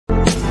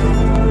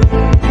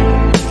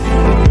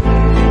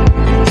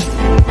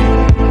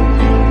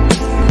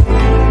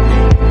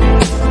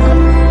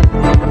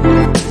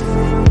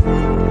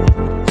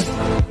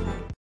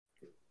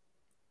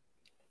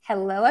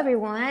Hello,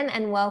 everyone,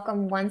 and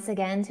welcome once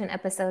again to an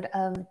episode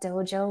of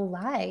Dojo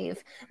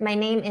Live. My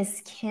name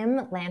is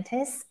Kim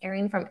Lantis,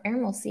 airing from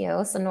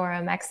Hermosillo,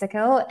 Sonora,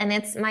 Mexico, and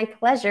it's my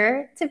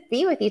pleasure to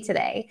be with you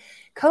today.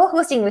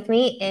 Co-hosting with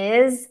me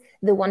is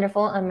the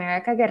wonderful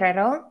America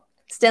Guerrero,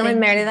 still in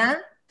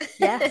Merida.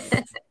 Yes,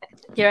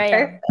 here I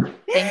am.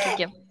 Thank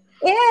you, Kim.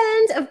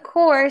 And of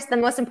course, the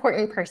most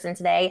important person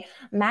today,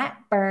 Matt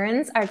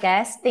Burns, our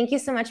guest. Thank you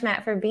so much,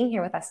 Matt, for being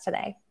here with us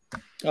today.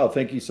 Oh,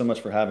 thank you so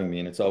much for having me.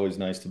 And it's always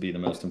nice to be the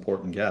most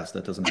important guest.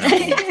 That doesn't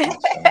happen.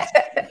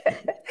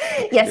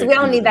 Yes, we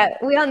all need that.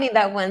 We all need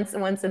that once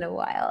in a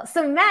while.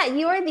 So Matt,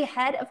 you are the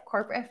head of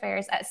corporate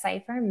affairs at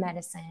Scipher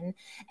Medicine.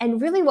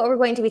 And really what we're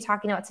going to be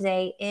talking about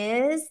today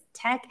is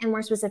tech, and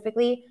more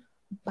specifically,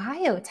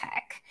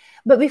 biotech.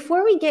 But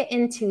before we get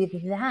into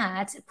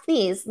that,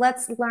 please,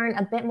 let's learn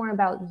a bit more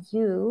about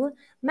you.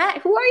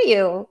 Matt, who are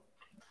you?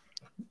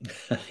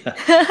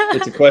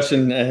 It's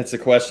a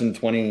question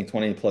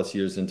 20 plus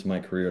years into my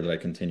career that I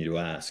continue to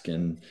ask.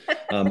 And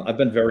I've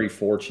been very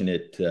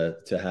fortunate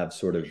to have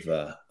sort of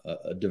a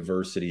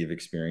diversity of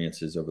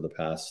experiences over the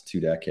past 2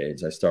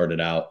 decades. I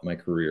started out my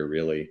career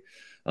really,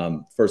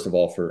 first of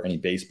all, for any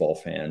baseball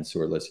fans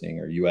who are listening,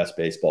 or US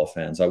baseball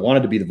fans, I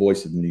wanted to be the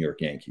voice of the New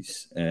York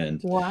Yankees.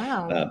 And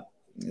wow.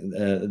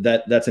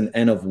 That's an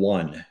N of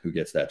 1 who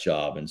gets that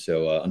job. And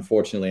so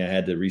unfortunately, I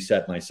had to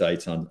reset my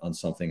sights on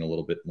something a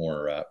little bit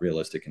more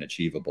realistic and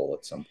achievable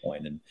at some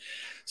point. And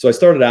so I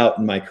started out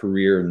in my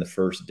career in the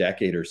first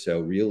decade or so,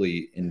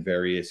 really in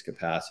various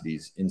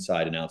capacities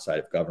inside and outside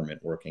of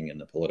government, working in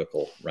the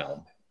political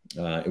realm.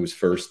 It was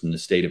first in the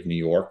state of New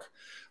York,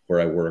 where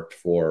I worked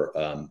for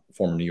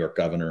former New York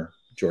Governor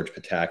George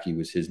Pataki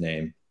was his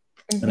name.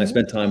 And I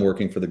spent time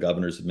working for the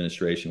governor's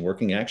administration,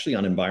 working actually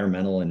on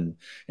environmental and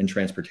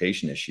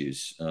transportation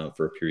issues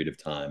for a period of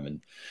time. And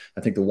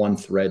I think the one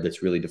thread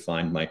that's really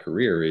defined my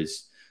career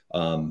is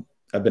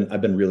I've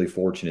been really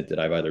fortunate that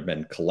I've either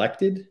been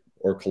collected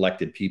or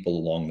collected people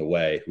along the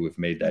way who have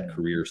made that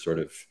career sort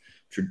of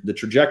the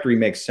trajectory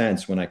makes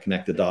sense when I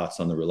connect the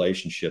dots on the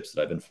relationships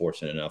that I've been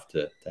fortunate enough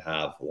to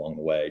have along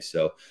the way.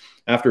 So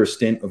after a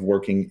stint of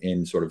working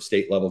in sort of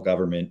state level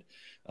government,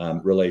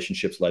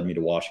 relationships led me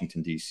to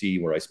Washington, D.C.,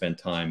 where I spent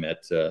time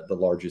at the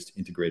largest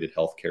integrated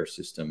healthcare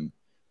system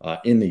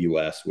in the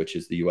U.S., which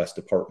is the U.S.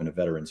 Department of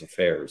Veterans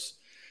Affairs,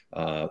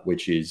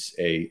 which is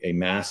a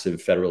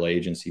massive federal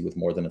agency with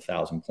more than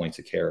 1,000 points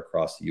of care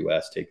across the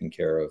U.S., taking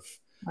care of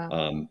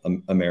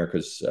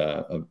America's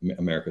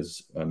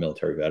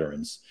military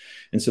veterans.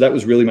 And so that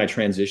was really my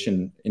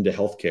transition into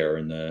healthcare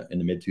in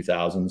the mid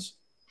 2000s.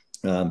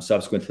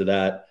 Subsequent to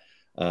that,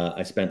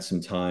 I spent some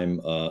time,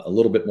 a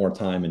little bit more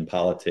time in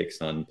politics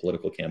on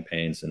political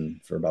campaigns,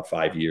 and for about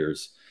 5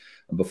 years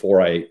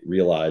before I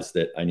realized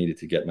that I needed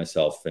to get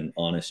myself an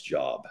honest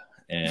job.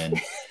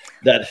 And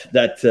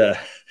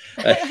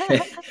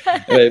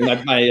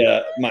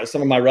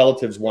some of my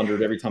relatives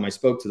wondered every time I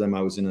spoke to them,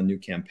 I was in a new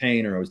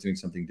campaign or I was doing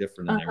something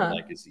different. And they were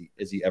like, is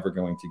he ever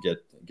going to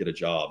get a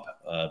job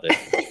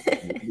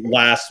that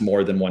lasts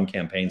more than one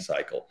campaign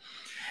cycle?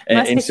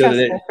 And so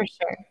for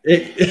sure.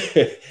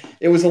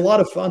 It was a lot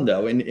of fun,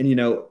 though. And you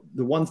know,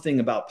 the one thing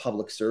about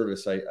public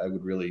service, I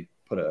would really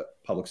put a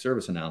public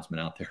service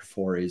announcement out there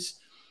for is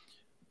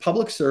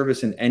public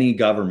service in any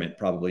government,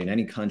 probably in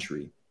any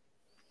country,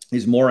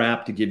 is more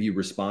apt to give you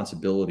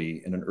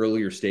responsibility in an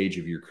earlier stage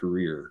of your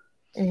career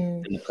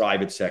than the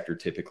private sector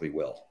typically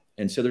will.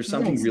 And so there's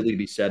something really to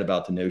be said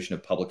about the notion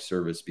of public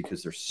service,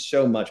 because there's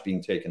so much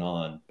being taken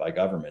on by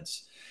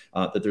governments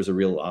that there's a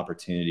real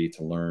opportunity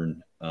to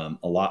learn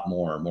a lot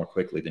more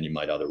quickly than you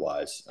might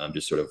otherwise,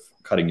 just sort of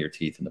cutting your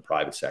teeth in the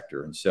private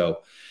sector. And so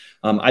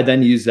I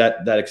then used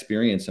that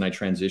experience, and I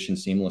transitioned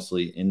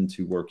seamlessly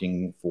into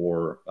working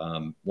for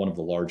one of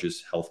the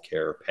largest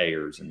healthcare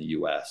payers in the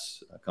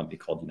U.S., a company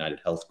called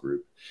United Health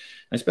Group.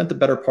 I spent the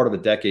better part of a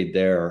decade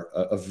there,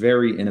 a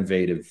very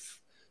innovative,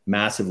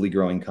 massively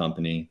growing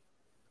company.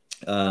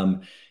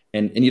 And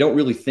you don't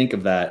really think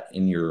of that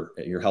in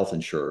your health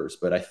insurers,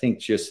 but I think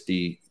just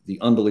the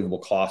unbelievable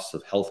costs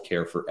of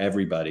healthcare for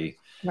everybody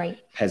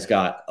has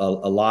got a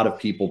lot of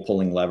people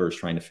pulling levers,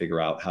 trying to figure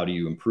out how do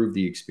you improve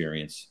the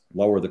experience,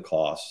 lower the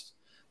cost,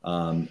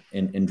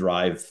 and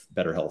drive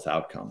better health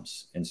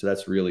outcomes. And so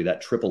that's really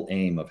that triple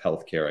aim of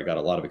healthcare. I got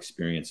a lot of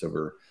experience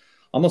over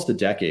almost a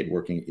decade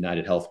working at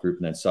United Health Group,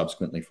 and then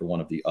subsequently for one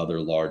of the other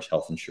large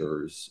health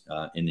insurers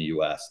in the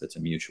U.S. that's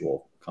a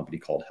mutual company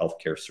called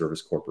Healthcare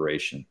Service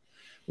Corporation,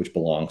 which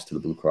belongs to the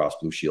Blue Cross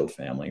Blue Shield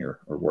family, or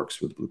works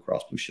with the Blue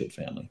Cross Blue Shield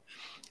family.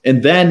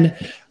 And then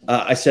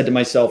I said to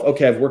myself,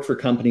 okay, I've worked for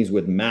companies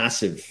with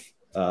massive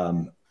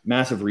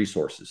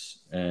resources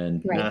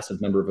and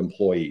massive number of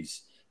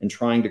employees, and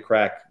trying to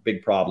crack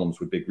big problems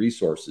with big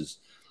resources.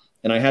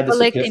 And I had this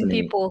collecting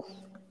epiphany. People.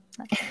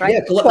 Right.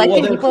 Yeah,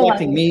 they're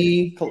collecting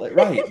me.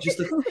 Right. Just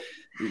the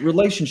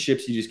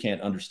relationships, you just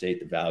can't understate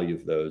the value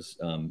of those,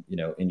 you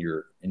know, in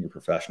your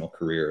professional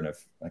career. And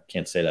I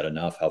can't say that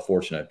enough, how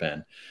fortunate I've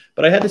been.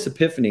 But I had this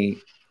epiphany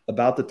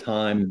about the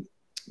time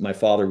my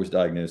father was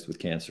diagnosed with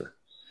cancer.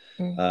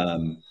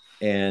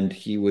 and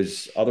he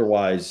was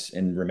otherwise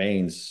and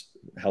remains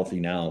healthy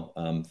now,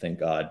 thank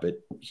God. But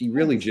he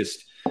really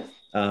just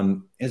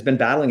has been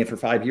battling it for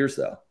 5 years,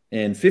 though.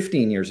 And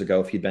 15 years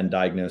ago, if he'd been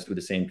diagnosed with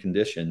the same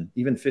condition,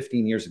 even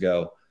 15 years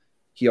ago,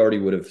 he already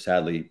would have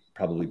sadly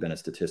probably been a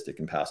statistic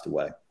and passed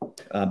away.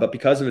 But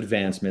because of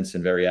advancements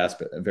in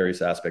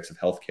various aspects of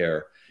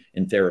healthcare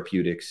and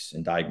therapeutics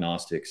and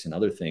diagnostics and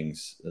other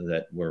things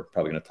that we're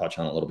probably going to touch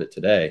on a little bit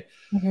today,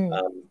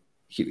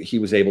 he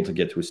was able to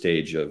get to a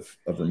stage of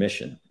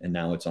remission. And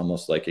now it's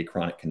almost like a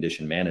chronic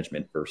condition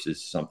management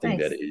versus something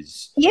that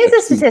is... He is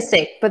a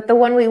statistic, but the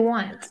one we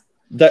want.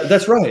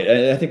 That's right.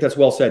 I think that's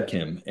well said,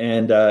 Kim.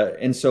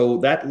 And so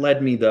that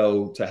led me,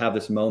 though, to have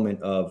this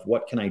moment of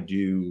what can I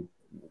do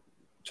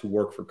to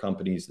work for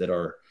companies that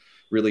are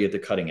really at the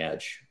cutting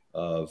edge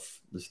of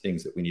the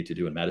things that we need to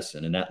do in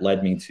medicine. And that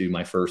led me to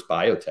my first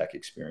biotech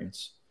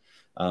experience,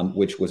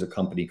 which was a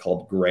company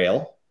called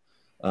Grail,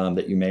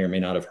 that you may or may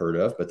not have heard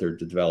of, but they're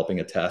developing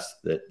a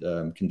test that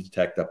can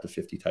detect up to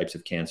 50 types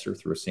of cancer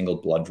through a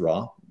single blood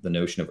draw. The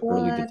notion of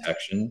early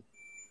detection.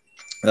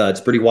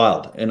 It's pretty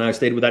wild. And I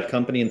stayed with that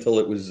company until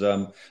it was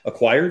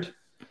acquired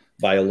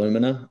by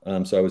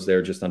Illumina. So I was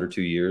there just under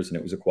 2 years, and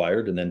it was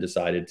acquired, and then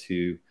decided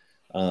to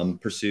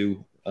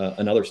pursue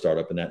another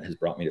startup, and that has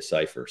brought me to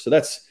Scipher. So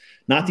that's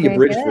not the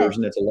abridged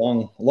version. It's a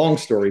long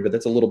story, but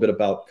that's a little bit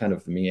about kind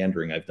of the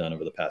meandering I've done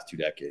over the past 2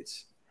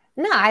 decades.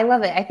 No, I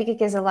love it. I think it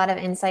gives a lot of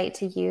insight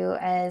to you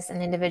as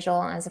an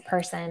individual, as a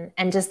person,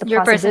 and just the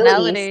your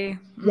personality,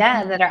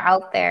 that are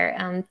out there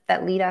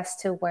that lead us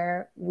to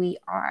where we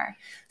are.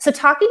 So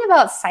talking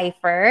about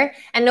Scipher,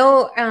 I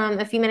know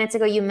a few minutes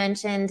ago you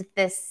mentioned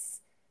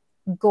this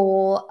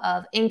goal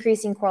of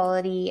increasing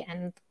quality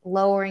and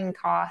lowering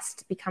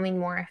cost, becoming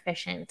more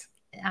efficient.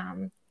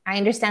 I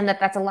understand that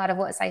that's a lot of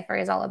what Scipher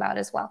is all about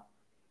as well.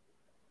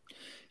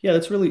 Yeah,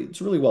 it's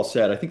really well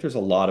said. I think there's a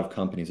lot of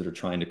companies that are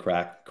trying to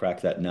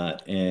crack that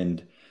nut,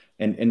 and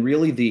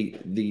really the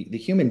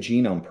Human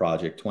Genome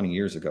Project 20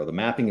 years ago, the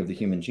mapping of the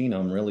human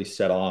genome really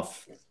set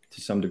off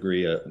to some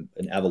degree an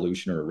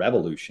evolution or a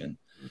revolution.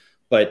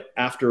 But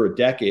after a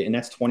decade, and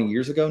that's 20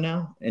 years ago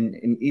now, and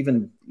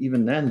even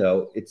then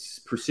though, it's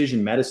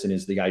precision medicine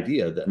is the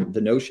idea, that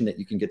the notion that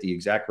you can get the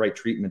exact right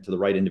treatment to the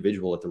right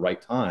individual at the right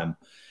time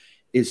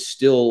is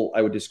still,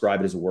 I would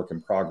describe it as a work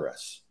in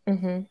progress.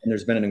 And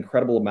there's been an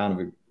incredible amount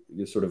of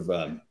sort of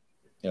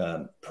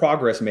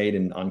progress made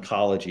in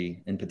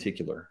oncology in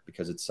particular,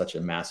 because it's such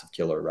a massive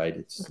killer, right?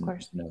 It's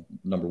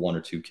number 1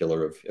 or 2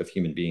 killer of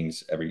human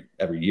beings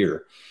every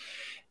year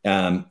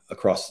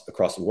across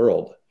the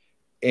world.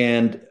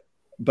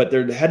 But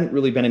there hadn't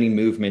really been any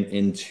movement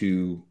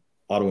into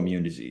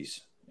autoimmune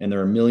disease. And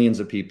there are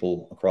millions of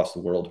people across the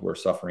world who are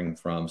suffering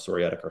from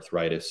psoriatic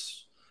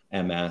arthritis,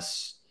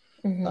 MS,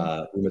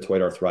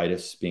 rheumatoid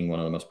arthritis being one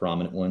of the most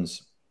prominent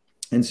ones.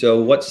 And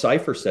so what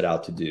Scipher set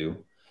out to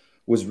do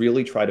was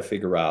really try to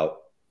figure out,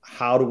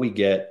 how do we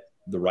get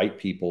the right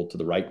people to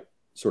the right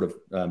sort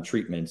of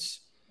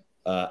treatments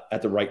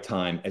at the right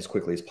time as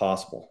quickly as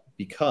possible?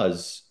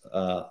 Because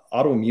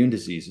autoimmune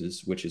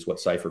diseases, which is what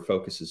Scipher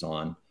focuses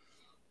on,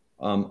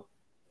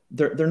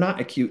 they're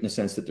not acute in the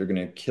sense that they're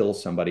going to kill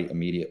somebody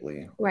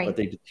immediately, but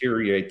they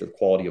deteriorate the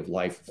quality of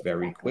life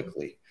very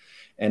quickly.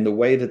 And the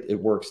way that it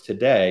works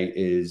today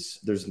is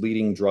there's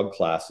leading drug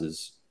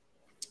classes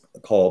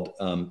called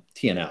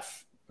TNF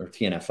or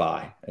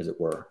TNFI, as it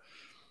were.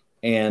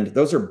 And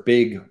those are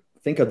big,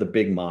 think of the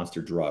big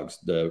monster drugs,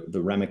 the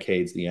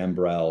Remicades, the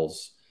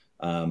Enbrels,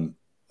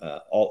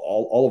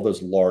 all of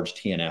those large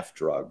TNF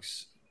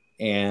drugs.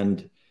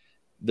 And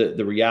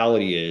the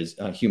reality is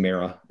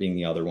Humira being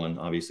the other one,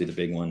 obviously the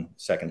big one,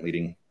 second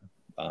leading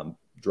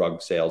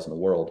drug sales in the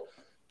world.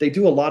 They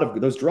do a lot of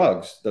those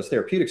drugs, those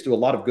therapeutics do a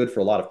lot of good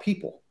for a lot of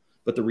people.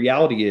 But the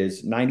reality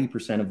is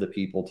 90% of the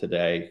people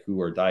today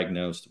who are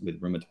diagnosed with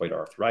rheumatoid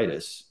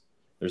arthritis,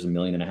 there's 1.5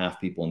 million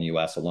people in the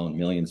US alone,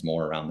 millions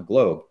more around the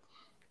globe.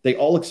 They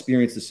all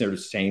experience the sort of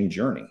same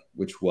journey,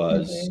 which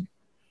was,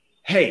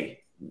 hey,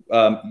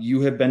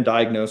 you have been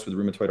diagnosed with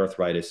rheumatoid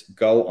arthritis,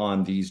 go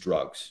on these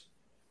drugs.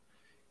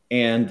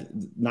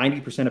 And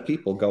 90% of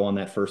people go on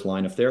that first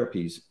line of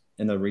therapies.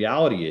 And the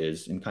reality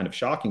is, and kind of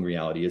shocking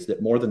reality is,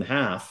 that more than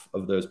half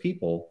of those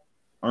people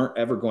aren't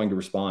ever going to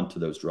respond to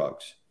those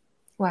drugs.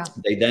 Wow.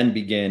 They then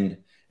begin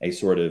a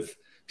sort of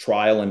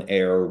trial and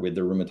error with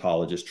their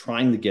rheumatologist,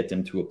 trying to get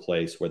them to a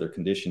place where their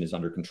condition is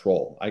under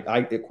control. I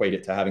equate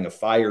it to having a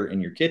fire in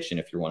your kitchen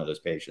if you're one of those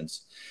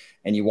patients,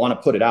 and you want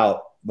to put it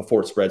out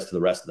before it spreads to the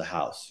rest of the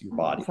house, your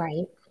body.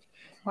 Right.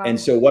 Wow. And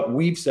so what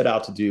we've set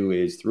out to do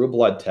is, through a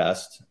blood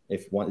test,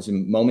 if one is the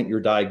moment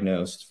you're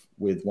diagnosed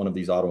with one of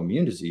these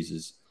autoimmune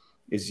diseases,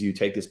 is you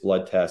take this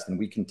blood test, and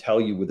we can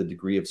tell you with a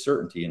degree of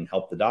certainty and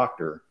help the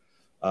doctor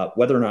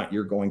whether or not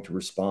you're going to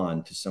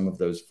respond to some of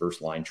those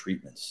first line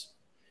treatments.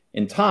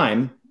 In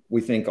time, we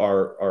think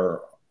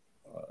our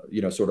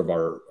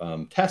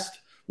test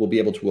will be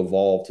able to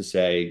evolve to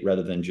say,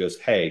 rather than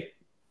just, hey,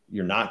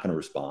 you're not going to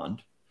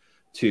respond,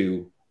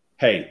 to,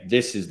 hey,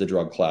 this is the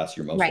drug class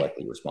you're most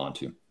likely to respond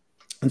to.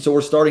 And so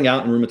we're starting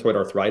out in rheumatoid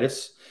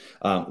arthritis.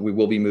 We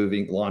will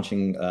be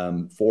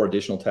launching 4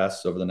 additional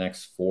tests over the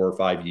next 4 or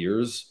 5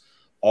 years,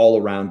 all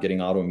around getting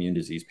autoimmune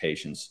disease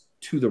patients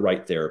to the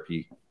right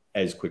therapy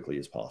as quickly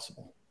as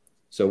possible.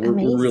 So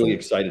we're really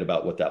excited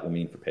about what that will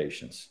mean for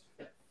patients.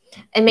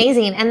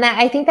 Amazing. And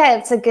I think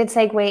that's a good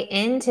segue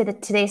into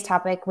today's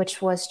topic,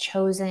 which was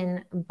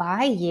chosen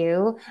by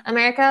you.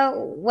 America,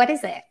 what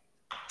is it?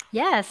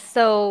 Yes,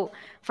 so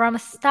from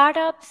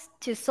startups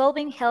to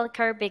solving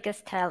healthcare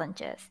biggest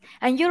challenges,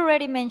 and you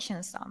already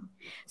mentioned some.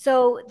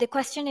 So the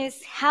question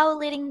is how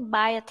leading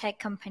biotech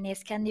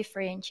companies can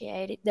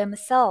differentiate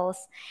themselves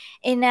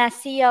in a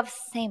sea of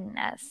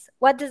sameness.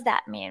 What does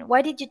that mean?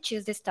 Why did you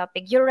choose this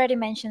topic? You already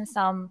mentioned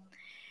some.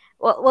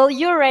 Well,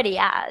 you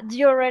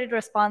already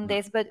respond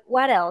this, but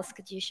what else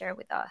could you share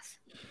with us?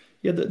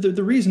 Yeah,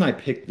 the reason I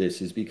picked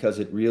this is because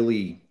it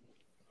really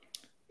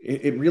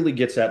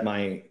gets at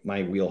my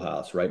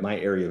wheelhouse, right? My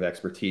area of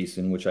expertise,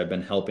 in which I've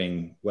been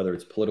helping, whether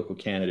it's political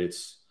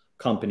candidates,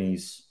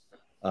 companies,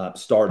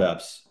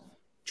 startups,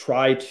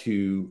 try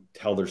to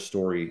tell their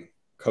story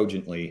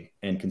cogently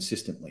and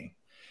consistently.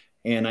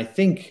 And I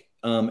think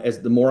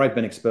as the more I've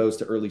been exposed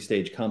to early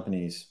stage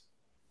companies,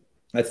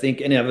 I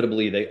think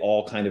inevitably they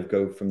all kind of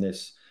go from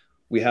this: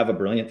 we have a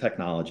brilliant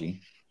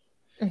technology,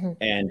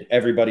 and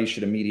everybody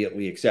should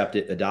immediately accept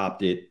it,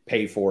 adopt it,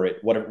 pay for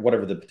it,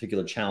 whatever the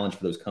particular challenge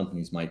for those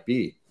companies might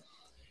be.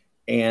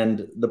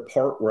 And the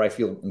part where I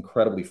feel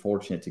incredibly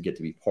fortunate to get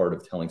to be part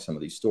of telling some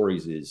of these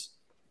stories is,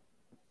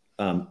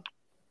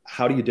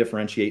 how do you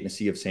differentiate in a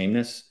sea of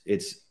sameness?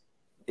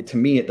 To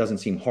me, it doesn't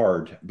seem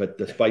hard, but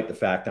despite the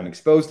fact I'm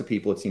exposed to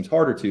people, it seems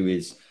harder to.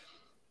 Is,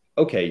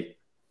 okay,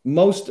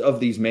 most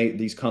of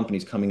these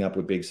companies coming up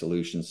with big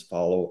solutions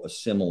follow a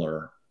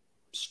similar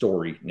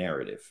story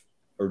narrative,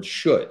 or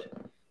should.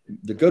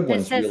 The good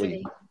ones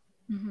really,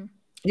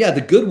 yeah,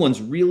 the good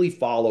ones really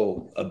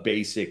follow a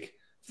basic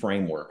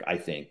framework, I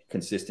think,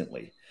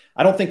 consistently.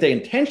 I don't think they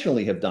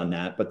intentionally have done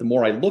that, but the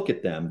more I look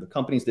at them, the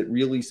companies that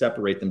really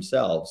separate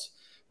themselves,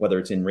 whether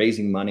it's in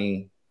raising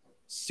money,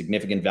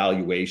 significant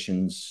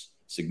valuations,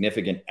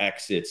 significant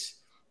exits,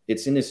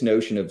 it's in this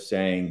notion of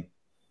saying,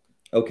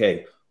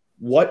 okay,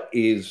 what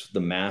is the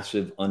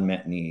massive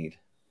unmet need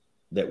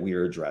that we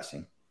are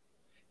addressing?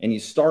 And you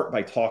start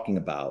by talking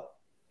about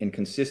and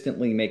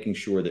consistently making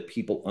sure that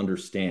people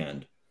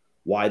understand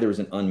why there's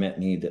an unmet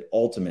need that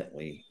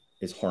ultimately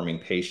is harming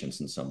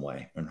patients in some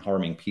way and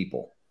harming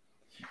people.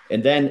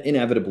 And then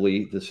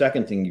inevitably, the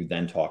second thing you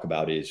then talk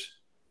about is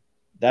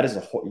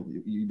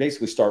you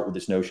basically start with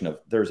this notion of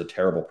there's a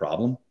terrible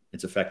problem.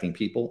 It's affecting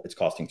people. It's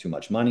costing too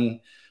much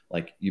money.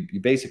 Like you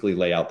basically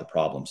lay out the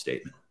problem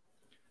statement.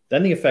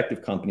 Then the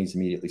effective companies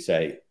immediately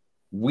say,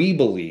 we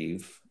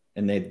believe,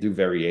 and they do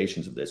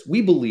variations of this,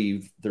 we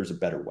believe there's a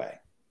better way,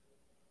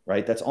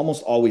 right? That's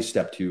almost always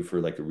step 2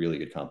 for like the really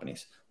good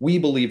companies. We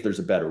believe there's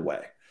a better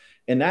way.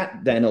 And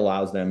that then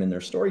allows them in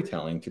their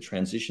storytelling to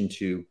transition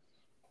to,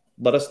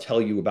 let us tell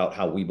you about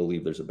how we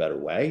believe there's a better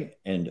way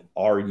and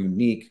our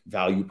unique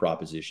value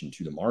proposition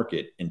to the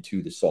market and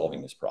to the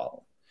solving this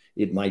problem.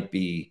 It might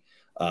be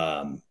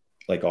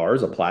like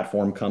ours, a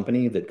platform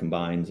company that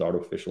combines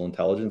artificial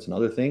intelligence and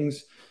other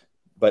things,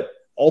 but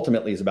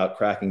ultimately is about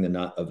cracking the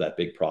nut of that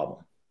big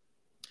problem.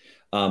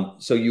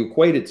 So you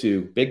equate it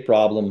to big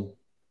problem,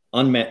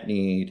 unmet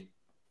need,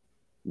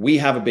 we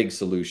have a big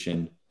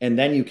solution, and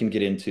then you can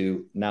get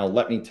into, now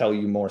let me tell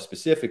you more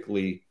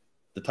specifically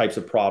the types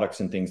of products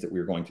and things that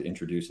we're going to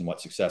introduce and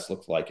what success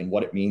looks like and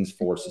what it means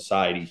for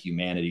society,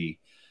 humanity,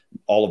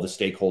 all of the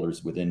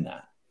stakeholders within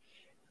that.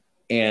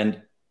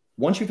 And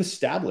once you've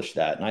established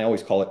that, and I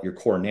always call it your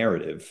core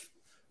narrative,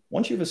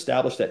 once you've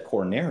established that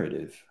core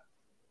narrative,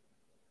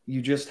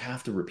 you just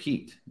have to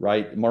repeat,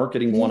 right?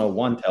 Marketing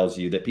 101 tells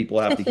you that people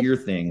have to hear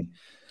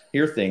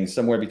things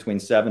somewhere between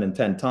 7 and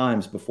 10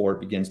 times before it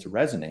begins to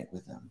resonate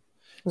with them.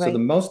 Right. So the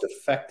most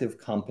effective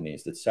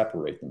companies that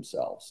separate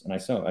themselves, and I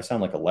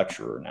sound like a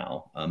lecturer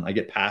now. I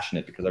get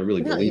passionate because I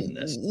really believe in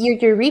this.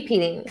 You're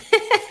repeating.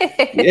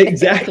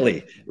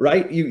 Exactly.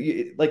 Right.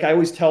 You like I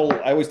always tell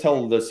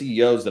the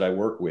CEOs that I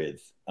work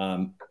with,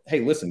 hey,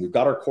 listen, we've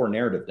got our core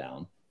narrative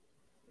down.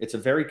 It's a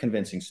very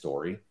convincing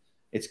story.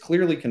 It's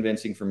clearly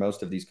convincing for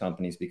most of these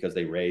companies because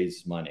they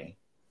raise money.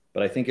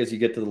 But I think as you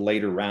get to the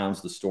later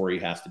rounds, the story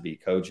has to be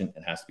cogent.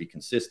 It has to be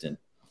consistent.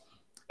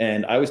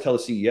 And I always tell the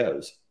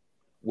CEOs,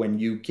 when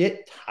you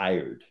get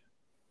tired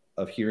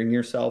of hearing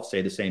yourself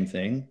say the same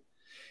thing,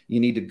 you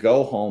need to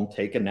go home,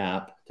 take a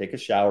nap, take a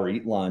shower,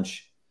 eat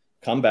lunch,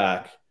 come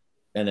back,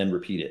 and then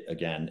repeat it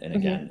again and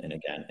again and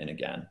again and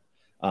again.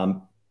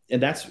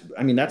 And that's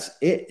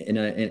it in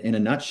a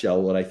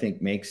nutshell. What I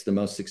think makes the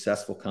most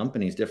successful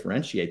companies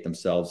differentiate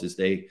themselves is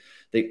they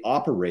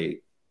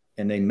operate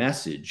and they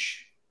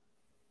message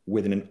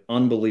with an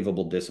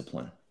unbelievable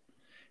discipline.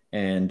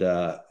 And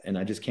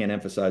I just can't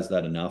emphasize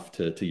that enough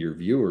to your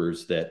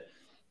viewers, that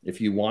if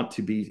you want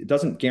to be, it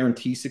doesn't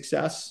guarantee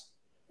success,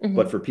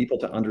 but for people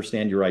to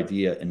understand your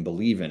idea and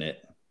believe in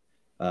it,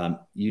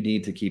 you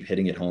need to keep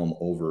hitting it home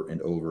over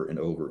and over and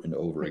over and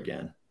over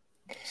again.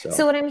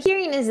 So what I'm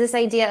hearing is this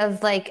idea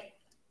of like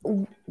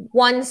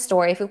one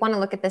story, if we want to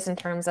look at this in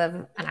terms of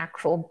an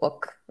actual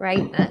book,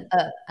 right?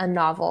 A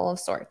novel of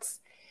sorts.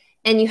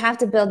 And you have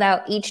to build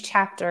out each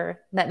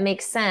chapter that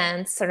makes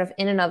sense sort of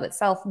in and of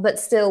itself, but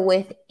still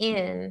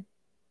within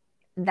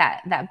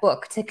that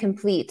book to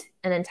complete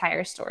an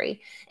entire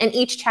story. And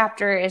each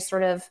chapter is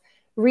sort of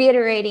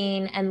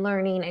reiterating and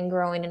learning and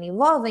growing and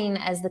evolving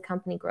as the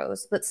company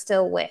grows, but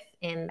still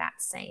within that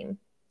same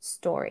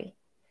story.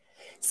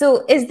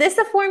 So is this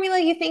a formula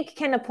you think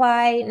can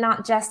apply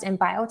not just in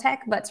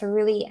biotech, but to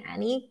really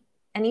any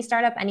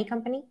startup, any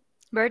company?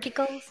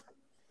 Verticals?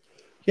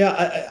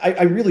 Yeah,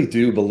 I really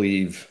do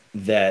believe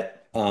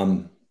that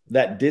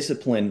that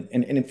discipline,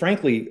 and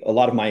frankly, a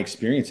lot of my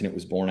experience in it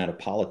was born out of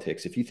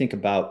politics. If you think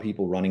about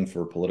people running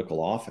for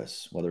political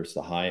office, whether it's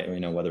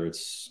whether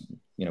it's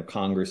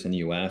Congress in the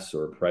U.S.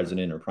 or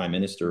president or prime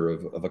minister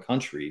of a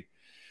country,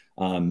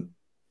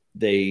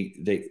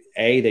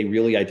 they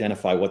really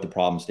identify what the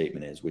problem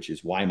statement is, which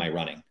is, why am I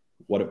running?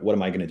 What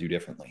am I going to do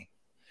differently?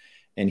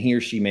 And he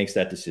or she makes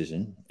that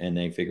decision, and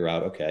they figure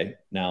out, okay,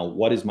 now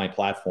what is my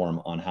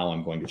platform on how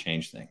I'm going to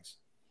change things?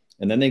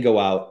 And then they go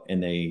out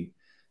and they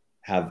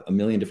have a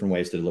million different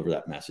ways to deliver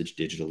that message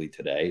digitally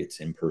today. It's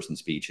in-person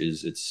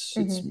speeches, it's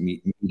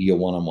media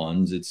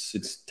one-on-ones,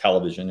 it's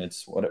television,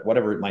 it's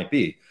whatever it might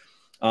be.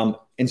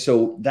 And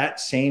so that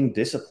same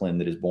discipline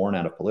that is born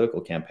out of political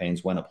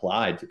campaigns, when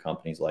applied to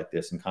companies like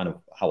this, and kind of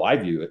how I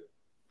view it,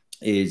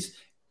 is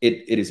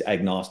it is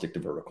agnostic to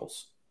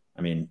verticals.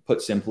 I mean,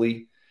 put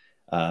simply,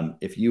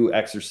 if you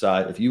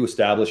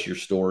establish your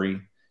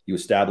story, you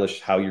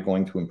establish how you're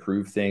going to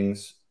improve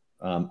things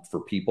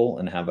for people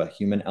and have a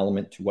human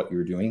element to what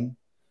you're doing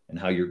and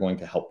how you're going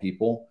to help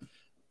people.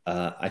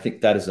 I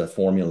think that is a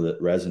formula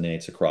that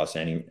resonates across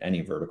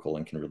any vertical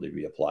and can really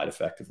be applied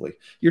effectively.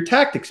 Your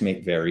tactics may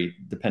vary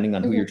depending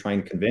on who you're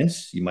trying to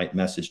convince. You might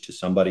message to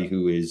somebody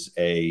who is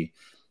a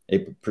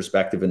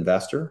prospective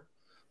investor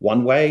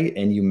one way,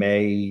 and you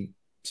may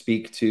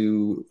speak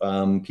to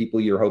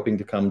people you're hoping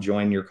to come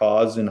join your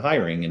cause in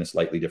hiring in a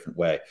slightly different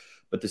way.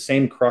 But the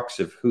same crux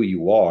of who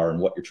you are and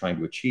what you're trying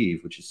to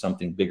achieve, which is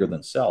something bigger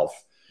than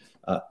self,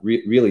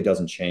 really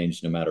doesn't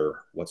change no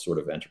matter what sort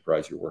of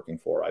enterprise you're working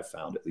for, I've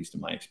found, at least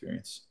in my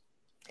experience.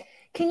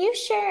 Can you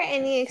share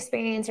any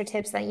experience or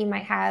tips that you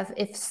might have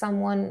if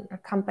someone or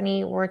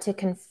company were to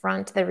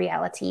confront the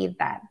reality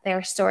that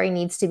their story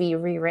needs to be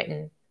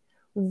rewritten?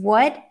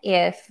 What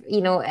if,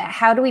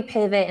 how do we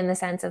pivot in the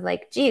sense of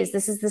like, geez,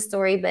 this is the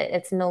story, but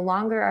it's no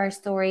longer our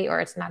story, or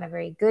it's not a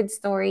very good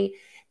story,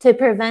 to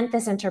prevent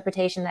this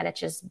interpretation that it's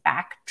just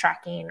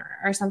backtracking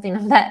or something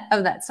of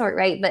that sort,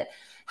 right? But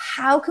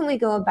how can we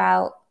go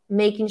about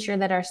making sure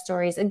that our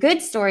story is a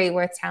good story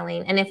worth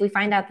telling? And if we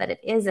find out that it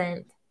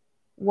isn't,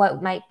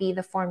 what might be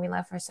the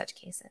formula for such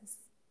cases?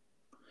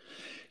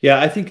 Yeah,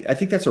 I think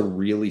that's a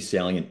really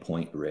salient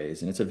point to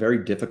raise, and it's a very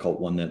difficult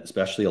one that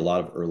especially a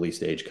lot of early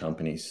stage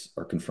companies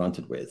are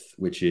confronted with,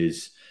 which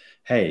is,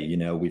 hey,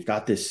 we've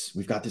got this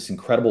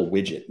incredible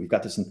widget, we've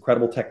got this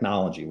incredible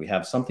technology, we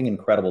have something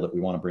incredible that we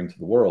want to bring to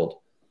the world,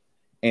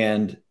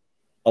 and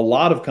a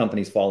lot of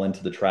companies fall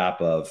into the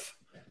trap of,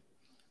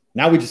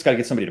 now we just got to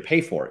get somebody to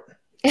pay for it,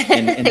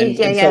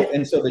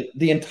 so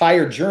the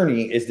entire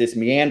journey is this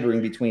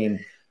meandering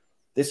between,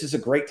 this is a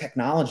great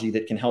technology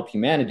that can help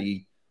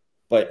humanity,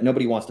 but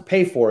nobody wants to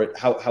pay for it.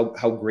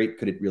 How great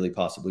could it really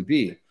possibly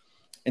be?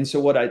 And so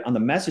on the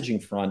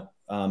messaging front,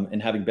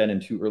 and having been in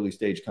 2 early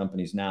stage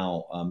companies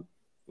now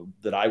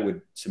that I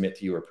would submit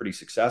to you are pretty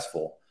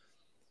successful,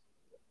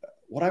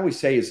 what I always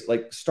say is,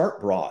 like,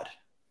 start broad,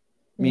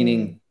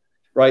 meaning,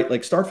 right,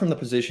 like, start from the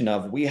position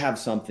of, we have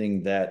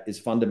something that is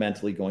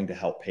fundamentally going to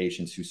help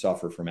patients who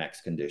suffer from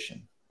X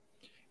condition.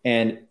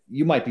 And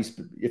you might be,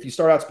 if you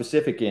start out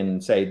specific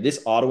in, say,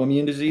 this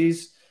autoimmune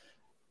disease,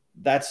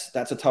 that's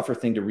a tougher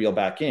thing to reel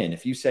back in.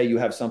 If you say you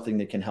have something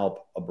that can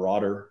help a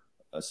broader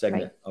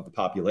segment of the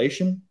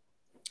population,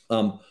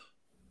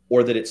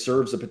 or that it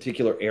serves a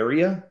particular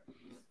area,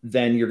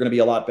 then you're going to be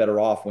a lot better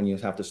off when you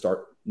have to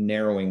start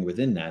narrowing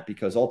within that,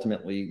 because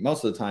ultimately,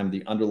 most of the time,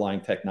 the underlying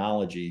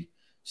technology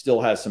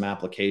still has some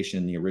application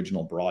in the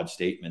original broad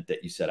statement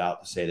that you set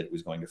out to say that it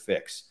was going to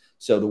fix.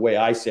 So the way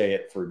I say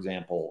it, for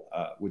example,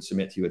 would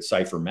submit to you at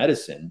Scipher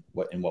Medicine,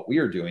 what we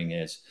are doing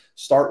is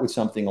start with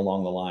something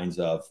along the lines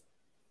of,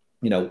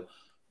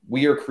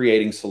 we are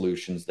creating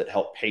solutions that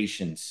help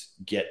patients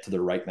get to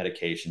the right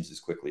medications as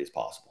quickly as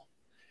possible.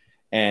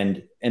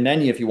 And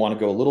then if you want to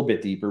go a little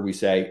bit deeper, we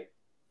say,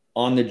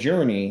 on the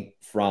journey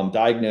from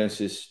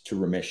diagnosis to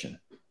remission,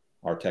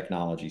 our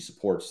technology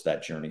supports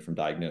that journey from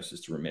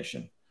diagnosis to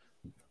remission.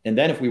 And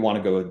then if we want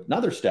to go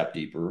another step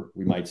deeper,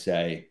 we might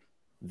say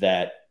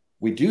that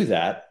we do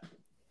that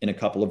in a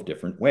couple of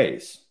different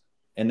ways.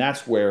 And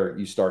that's where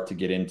you start to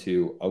get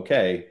into,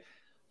 okay,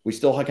 we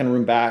still we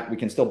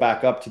can still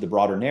back up to the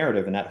broader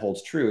narrative, and that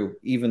holds true,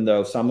 even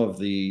though some of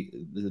the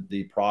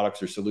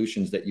products or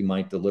solutions that you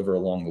might deliver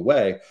along the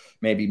way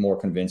may be more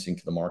convincing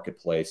to the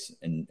marketplace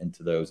and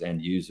to those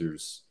end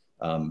users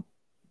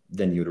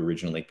than you'd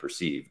originally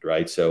perceived,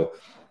 right? So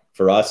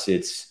for us,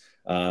 it's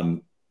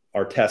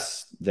are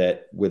tests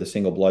that with a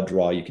single blood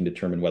draw, you can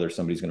determine whether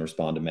somebody's going to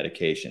respond to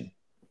medication.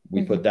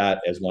 We put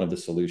that as one of the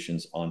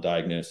solutions on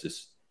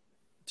diagnosis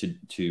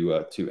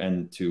to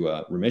end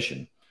to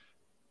remission.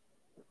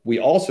 We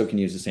also can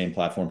use the same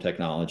platform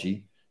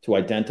technology to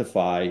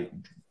identify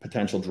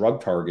potential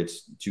drug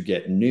targets to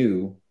get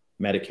new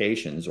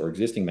medications or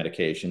existing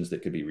medications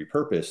that could be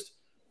repurposed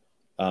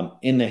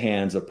in the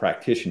hands of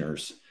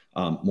practitioners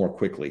more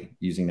quickly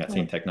using that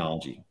same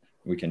technology.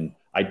 We can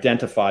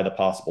identify the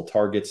possible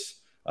targets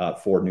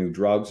for new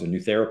drugs and new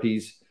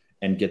therapies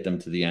and get them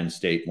to the end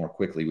state more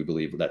quickly, we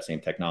believe, with that same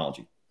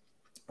technology.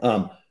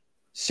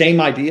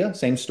 Same idea,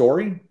 same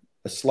story,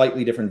 a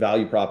slightly different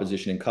value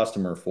proposition and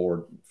customer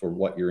for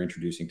what you're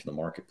introducing to the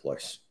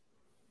marketplace.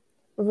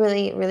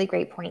 Really, really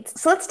great points.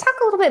 So let's talk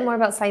a little bit more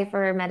about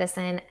Scipher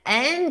Medicine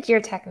and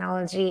your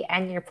technology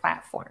and your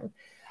platform.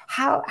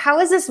 How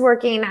is this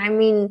working? I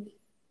mean,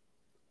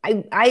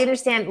 I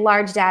understand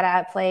large data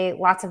at play,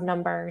 lots of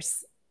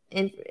numbers,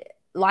 and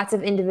lots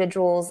of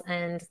individuals,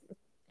 and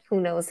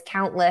who knows,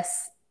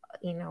 countless,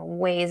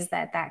 ways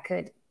that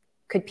could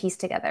piece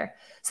together.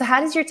 So how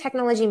does your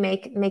technology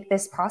make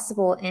this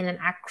possible in an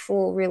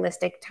actual,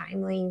 realistic,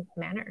 timely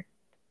manner?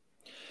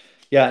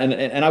 Yeah,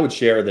 and I would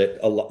share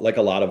that like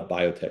a lot of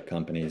biotech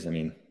companies, I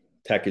mean,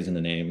 tech is in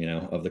the name,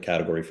 of the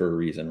category for a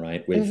reason,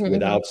 right?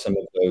 Without some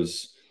of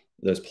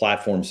those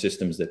platform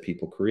systems that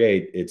people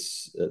create,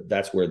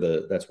 that's where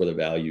the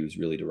value is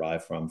really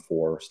derived from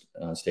for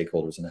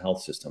stakeholders in the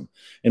health system,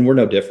 and we're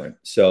no different.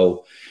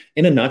 So,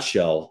 in a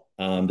nutshell,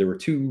 there were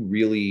two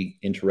really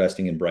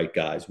interesting and bright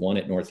guys. One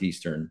at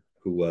Northeastern,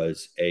 who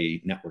was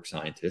a network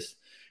scientist,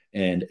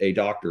 and a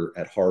doctor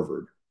at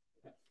Harvard,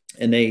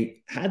 and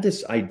they had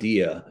this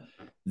idea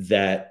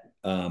that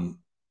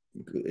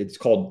it's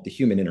called the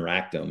human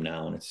interactome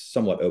now, and it's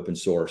somewhat open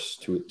source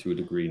to a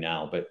degree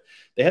now. But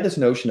they had this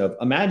notion of,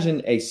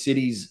 imagine a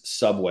city's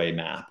subway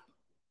map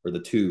or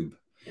the tube,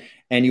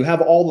 and you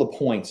have all the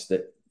points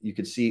that you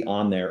could see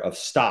on there of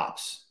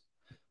stops.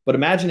 But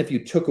imagine if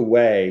you took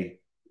away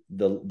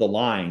the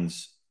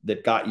lines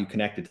that got you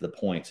connected to the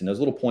points, and those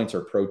little points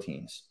are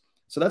proteins.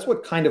 So that's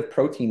what kind of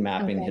protein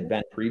mapping had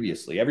been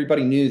previously.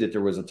 Everybody knew that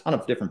there was a ton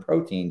of different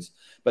proteins,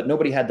 but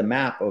nobody had the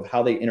map of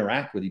how they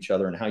interact with each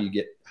other and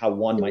how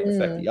one might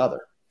affect the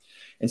other.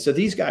 And so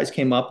these guys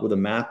came up with a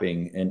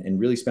mapping and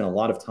really spent a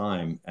lot of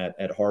time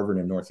at Harvard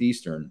and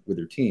Northeastern with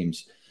their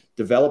teams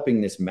developing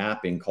this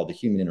mapping called the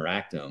human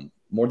interactome,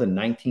 more than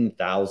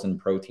 19,000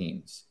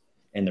 proteins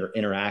and their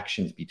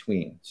interactions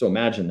between. So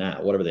imagine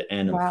that, whatever the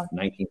N of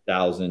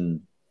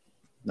 19,000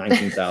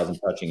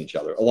 touching each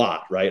other. A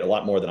lot, right? A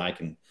lot more than I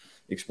can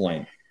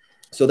explain.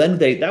 So then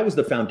that was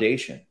the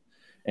foundation.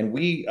 And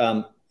we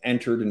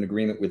entered an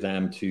agreement with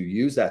them to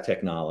use that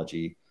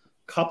technology,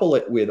 couple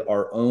it with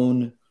our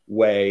own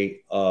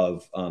way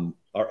of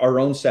our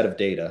own set of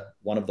data,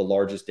 one of the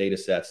largest data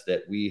sets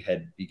that we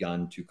had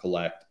begun to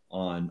collect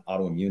on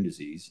autoimmune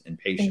disease and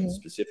patients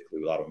specifically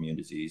with autoimmune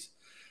disease.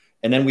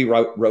 And then we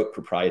wrote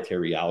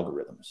proprietary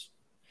algorithms.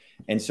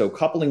 And so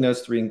coupling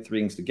those three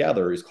things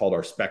together is called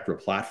our Spectra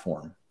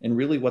platform. And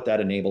really what that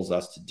enables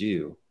us to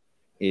do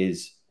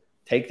is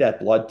take that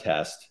blood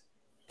test,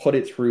 put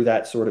it through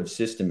that sort of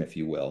system, if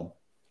you will,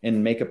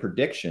 and make a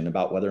prediction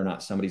about whether or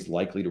not somebody's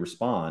likely to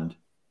respond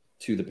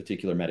to the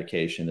particular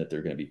medication that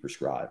they're going to be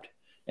prescribed.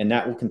 And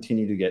that will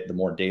continue to get, the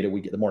more data we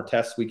get, the more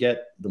tests we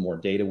get, the more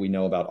data we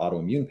know about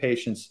autoimmune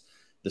patients,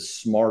 the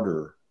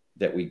smarter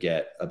that we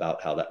get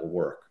about how that will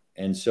work.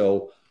 And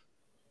so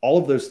all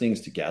of those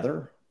things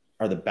together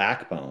are the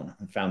backbone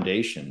and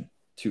foundation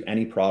to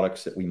any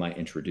products that we might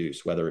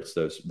introduce, whether it's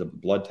the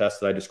blood tests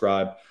that I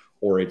described,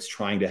 or it's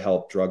trying to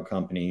help drug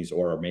companies,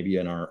 or maybe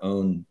in our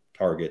own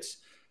targets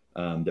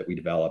that we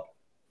develop,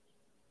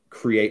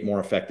 create more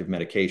effective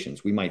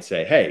medications. We might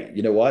say, hey,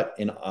 you know what?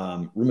 In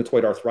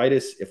rheumatoid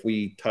arthritis, if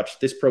we touch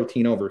this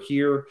protein over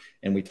here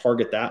and we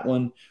target that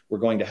one, we're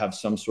going to have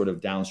some sort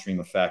of downstream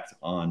effect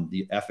on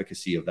the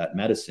efficacy of that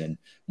medicine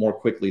more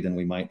quickly than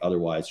we might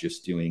otherwise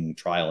just doing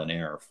trial and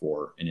error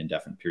for an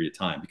indefinite period of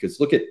time. Because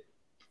look at,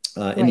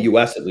 in the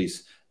US at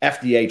least,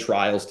 FDA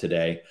trials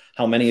today,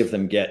 how many of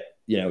them get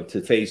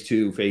to phase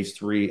 2, phase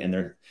 3,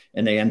 and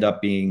they end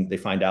up they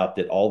find out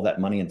that all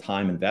that money and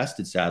time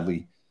invested,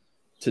 sadly,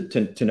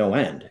 to no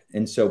end.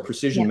 And so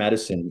precision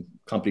medicine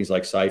companies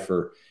like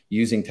Scipher,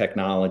 using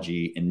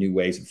technology and new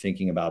ways of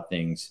thinking about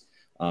things,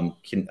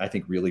 can, I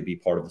think, really be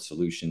part of the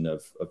solution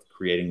of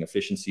creating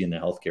efficiency in the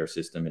healthcare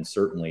system and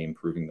certainly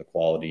improving the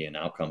quality and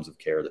outcomes of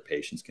care that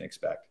patients can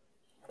expect.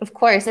 Of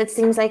course, it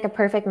seems like a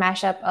perfect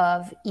mashup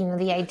of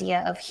the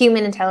idea of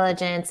human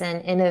intelligence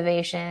and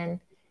innovation,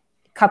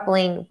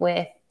 coupling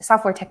with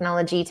software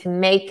technology to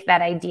make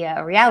that idea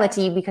a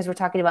reality, because we're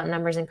talking about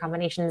numbers and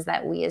combinations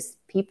that we as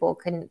people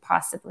couldn't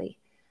possibly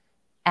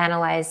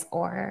analyze,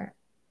 or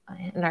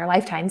in our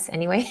lifetimes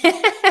anyway.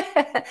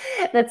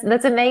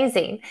 That's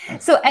amazing.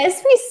 So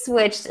as we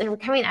switched, and we're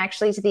coming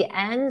actually to the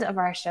end of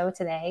our show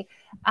today,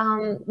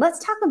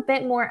 let's talk a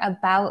bit more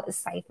about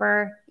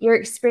Scipher, your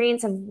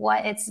experience of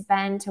what it's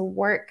been to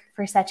work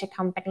for such a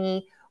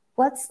company.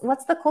 What's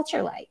the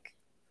culture like?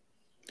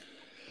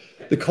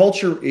 The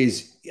culture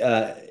is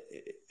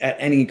at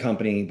any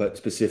company, but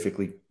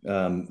specifically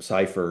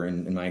Scipher,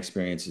 in my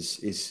experience,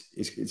 is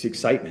it's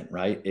excitement,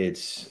 right?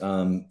 It's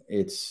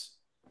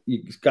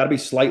you've got to be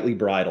slightly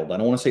bridled. I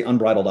don't want to say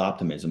unbridled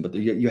optimism, but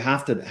you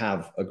have to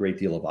have a great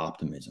deal of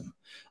optimism.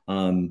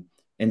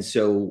 And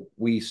so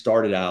we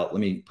started out, let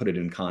me put it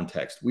in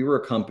context. We were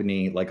a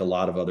company, like a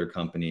lot of other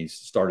companies,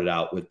 started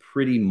out with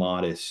pretty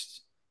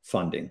modest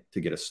funding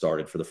to get us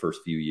started for the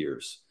first few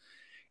years.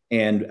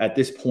 And at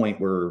this point,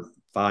 we're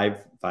five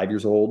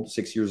years old,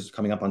 6 years,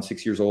 coming up on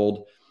 6 years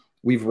old.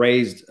 We've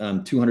raised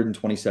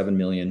 227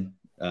 million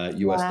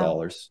US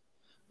dollars,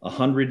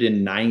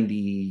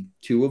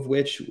 192 of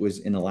which was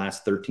in the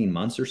last 13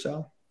 months or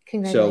so.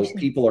 So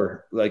people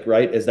are like,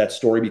 right, as that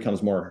story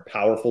becomes more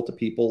powerful to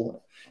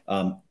people,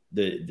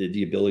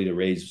 the ability to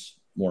raise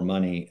more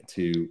money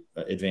to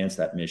advance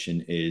that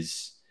mission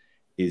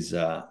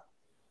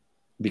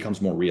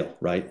becomes more real,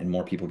 right? And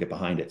more people get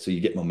behind it. So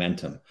you get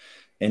momentum.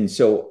 And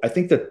so I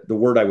think that the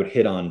word I would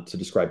hit on to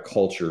describe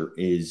culture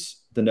is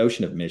the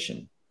notion of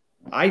mission.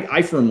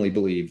 I firmly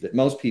believe that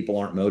most people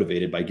aren't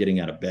motivated by getting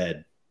out of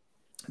bed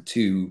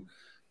to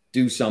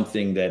do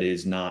something that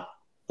is not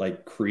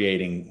like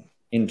creating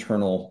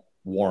internal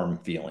warm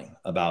feeling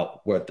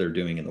about what they're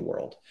doing in the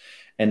world.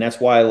 And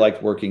that's why I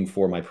liked working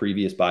for my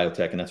previous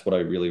biotech. And that's what I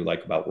really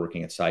like about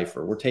working at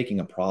Scipher. We're taking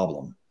a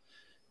problem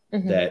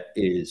that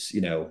is,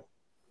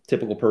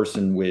 typical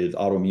person with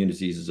autoimmune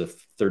disease is a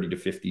 30 to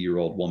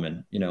 50-year-old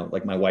woman,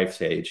 like my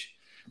wife's age,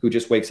 who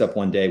just wakes up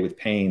one day with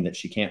pain that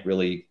she can't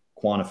really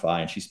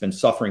quantify. And she's been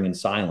suffering in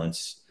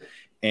silence.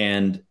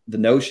 And the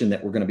notion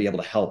that we're going to be able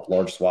to help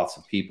large swaths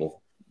of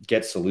people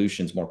get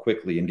solutions more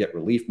quickly and get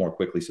relief more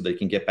quickly so they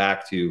can get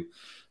back to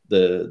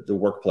the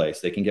workplace.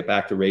 They can get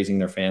back to raising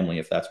their family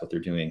if that's what they're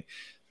doing.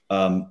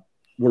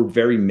 We're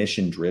very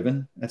mission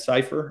driven at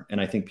Scipher.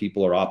 And I think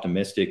people are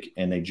optimistic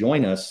and they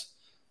join us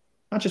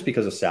not just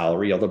because of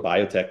salary, although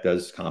biotech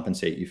does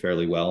compensate you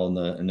fairly well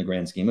in the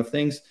grand scheme of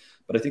things.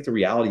 But I think the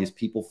reality is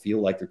people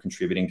feel like they're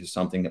contributing to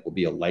something that will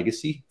be a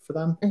legacy for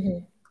them.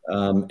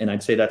 And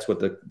I'd say that's what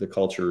the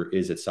culture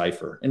is at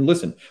Scipher. And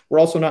listen, we're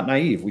also not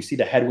naive. We see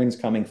the headwinds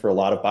coming for a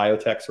lot of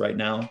biotechs right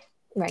now.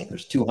 Right.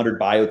 There's 200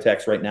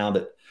 biotechs right now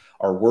that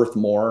are worth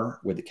more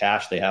with the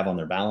cash they have on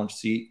their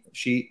balance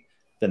sheet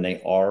than they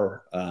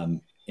are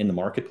in the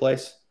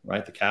marketplace,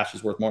 right? The cash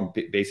is worth more.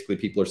 Basically,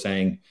 people are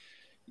saying,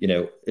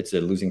 it's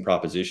a losing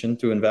proposition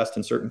to invest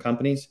in certain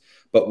companies,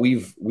 but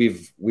we've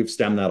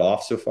stemmed that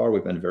off so far.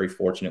 We've been very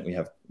fortunate. We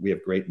have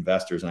great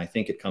investors. And I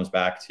think it comes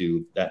back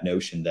to that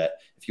notion that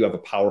if you have a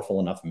powerful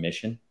enough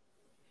mission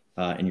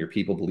and your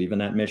people believe in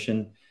that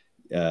mission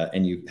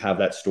and you have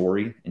that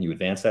story and you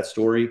advance that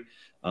story,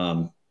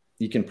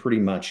 you can pretty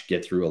much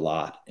get through a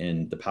lot.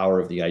 And the power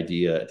of the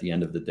idea at the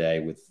end of the day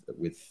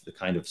with the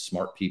kind of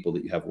smart people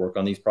that you have work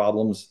on these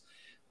problems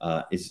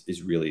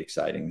is really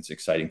exciting. It's an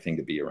exciting thing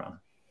to be around.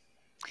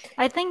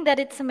 I think that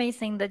it's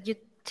amazing that you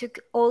took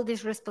all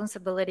this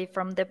responsibility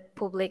from the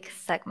public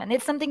segment.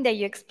 It's something that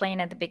you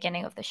explained at the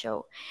beginning of the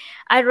show.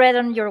 I read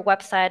on your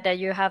website that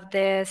you have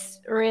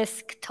this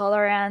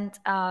risk-tolerant,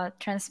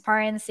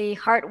 transparency,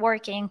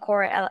 hardworking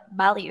core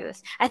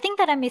values. I think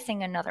that I'm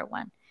missing another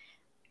one.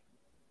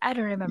 I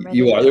don't remember.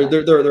 You are.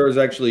 There's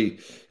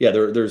actually,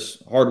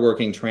 there's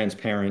hardworking,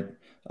 transparent,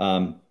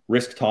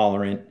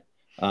 risk-tolerant,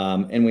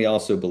 and we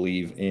also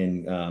believe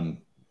in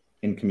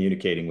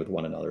communicating with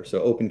one another.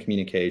 So open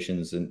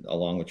communications and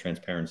along with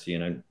transparency.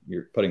 And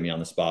you're putting me on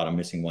the spot. I'm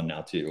missing one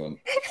now too.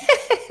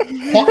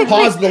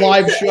 Pause the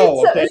live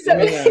show. Okay.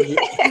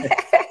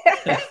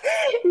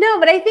 No,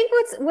 but I think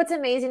what's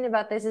amazing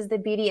about this is the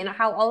beauty and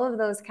how all of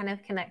those kind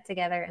of connect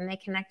together and they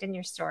connect in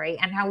your story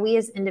and how we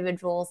as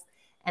individuals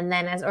and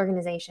then as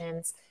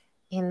organizations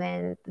and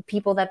then the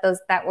people that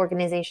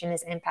organization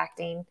is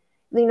impacting.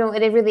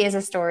 It really is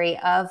a story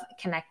of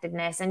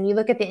connectedness. And you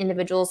look at the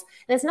individuals,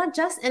 and it's not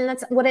just, and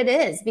that's what it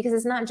is, because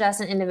it's not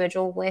just an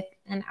individual with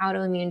an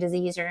autoimmune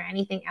disease or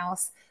anything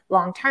else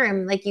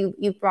long-term. Like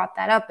you brought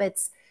that up.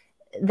 It's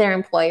their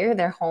employer,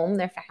 their home,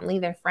 their family,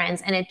 their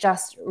friends, and it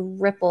just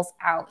ripples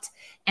out.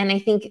 And I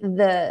think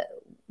the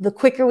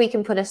quicker we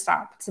can put a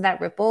stop to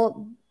that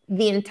ripple,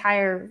 the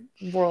entire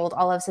world,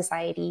 all of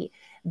society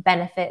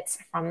benefits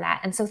from that.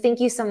 And so thank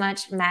you so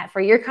much, Matt,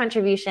 for your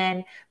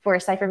contribution, for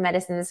Scipher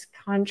Medicine's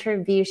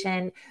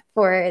contribution,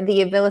 for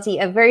the ability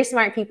of very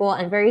smart people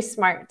and very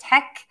smart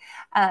tech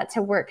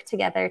to work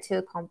together to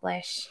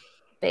accomplish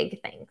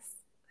big things.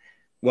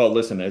 Well,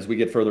 listen, as we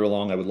get further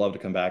along, I would love to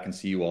come back and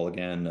see you all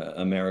again.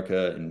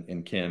 America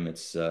and Kim,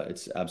 it's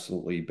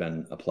absolutely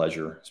been a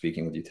pleasure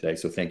speaking with you today.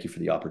 So thank you for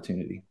the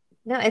opportunity.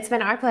 No, it's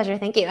been our pleasure.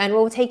 Thank you. And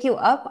we'll take you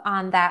up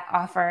on that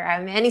offer.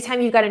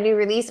 Anytime you've got a new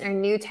release or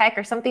new tech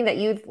or something that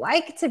you'd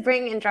like to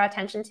bring and draw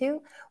attention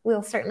to,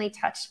 we'll certainly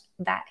touch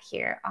that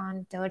here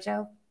on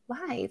Dojo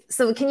Live.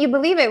 So can you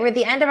believe it? We're at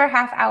the end of our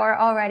half hour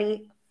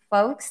already.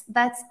 folks,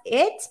 that's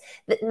it.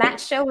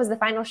 Matt's show was the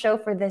final show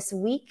for this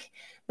week.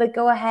 But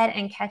go ahead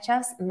and catch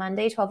us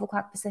Monday, 12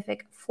 o'clock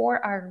Pacific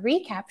for our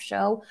recap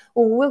show,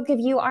 where we'll give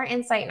you our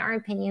insight and our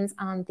opinions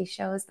on the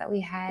shows that we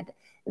had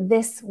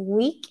this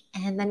week.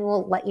 And then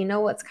we'll let you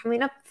know what's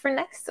coming up for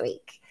next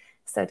week.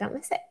 So don't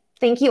miss it.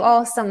 Thank you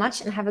all so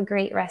much and have a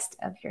great rest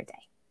of your day.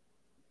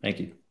 Thank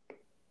you.